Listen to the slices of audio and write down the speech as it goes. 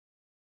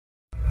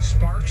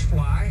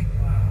fly,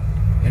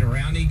 and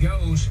around he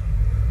goes.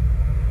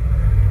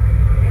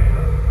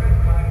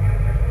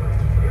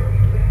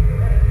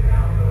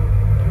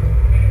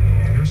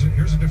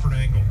 Here's a different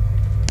angle.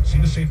 See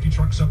the safety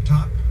trucks up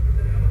top?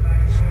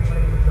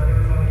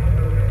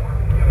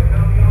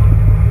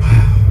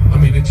 Wow. I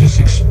mean, it just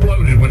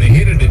exploded. When it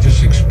hit it, it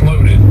just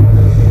exploded.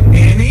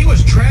 And he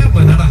was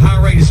traveling at a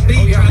high rate of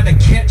speed, trying to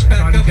catch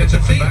back up at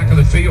the back of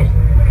the field.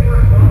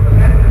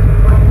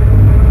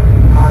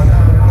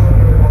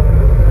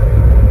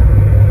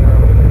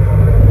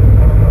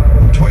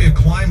 Montoya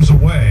climbs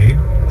away,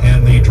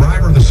 and the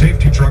driver of the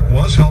safety truck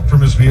was helped from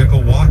his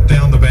vehicle, walked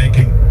down the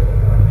banking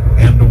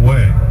and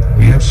away.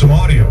 We have some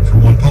audio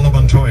from one Paulo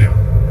Montoya.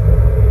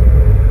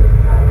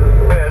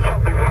 Yeah,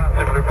 something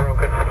massively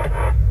broken.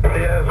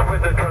 Yes,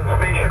 with the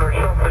transmission or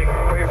something.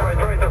 If I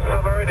try to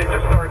accelerate, it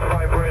just starts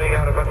vibrating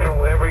out of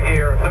control every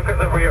gear. Look at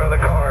the rear of the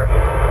car.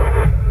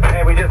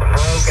 Hey, we just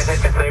broke and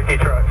hit the safety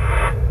truck.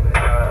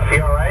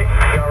 You alright?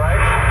 You alright?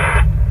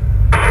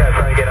 This guy's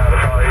trying to get out of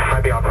the car. He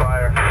might be on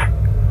fire.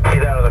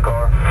 He's out of the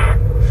car.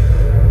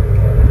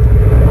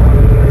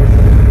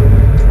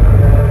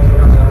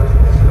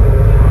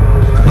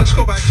 Let's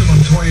go back to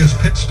Montoya's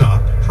pit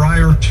stop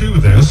prior to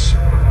this.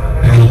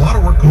 And a lot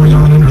of work going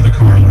on under the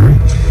car, Larry.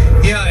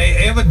 Yeah,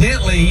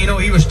 evidently, you know,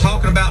 he was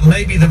talking about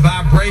maybe the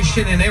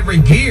vibration in every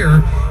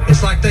gear.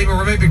 It's like they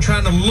were maybe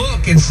trying to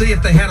look and see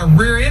if they had a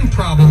rear end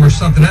problem or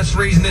something. That's the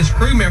reason this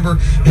crew member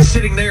is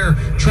sitting there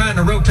trying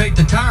to rotate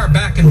the tire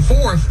back and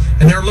forth,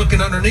 and they're looking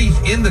underneath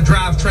in the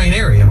drivetrain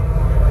area.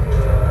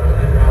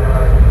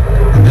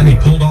 And then he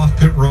pulled off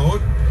pit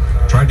road,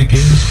 tried to gain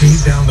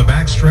speed down the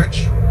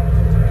backstretch,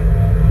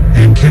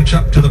 and catch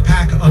up to the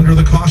pack under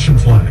the caution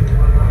flag.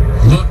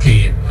 Look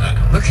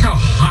how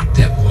hot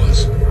that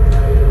was.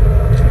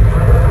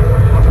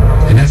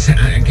 And that's,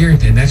 I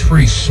guarantee, and that's where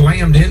he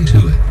slammed into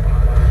it.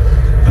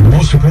 And the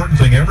most important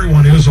thing,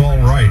 everyone is all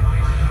right.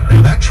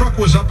 Now, that truck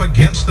was up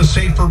against the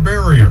safer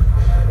barrier,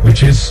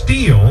 which is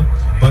steel,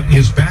 but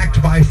is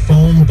backed by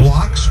foam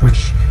blocks,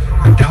 which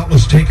have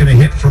doubtless taken a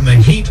hit from the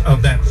heat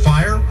of that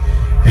fire.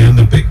 And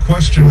the big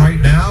question right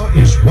now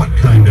is, what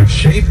kind of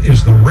shape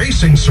is the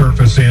racing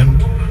surface in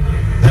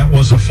that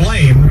was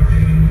aflame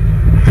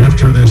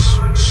after this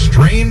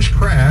strange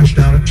crash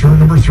down at turn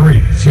number 3?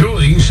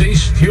 Fuel, you can see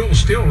fuel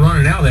still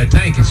running out of that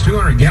tank. It's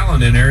 200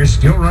 gallon in there. It's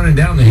still running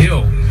down the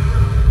hill.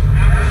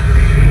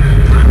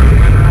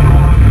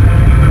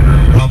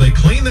 Well, they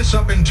clean this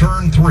up in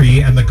turn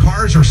 3, and the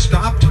cars are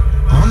stopped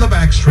on the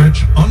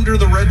backstretch under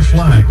the red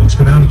flag. Let's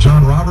go down to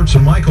John Roberts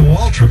and Michael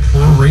Waltrip for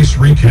a race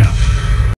recap.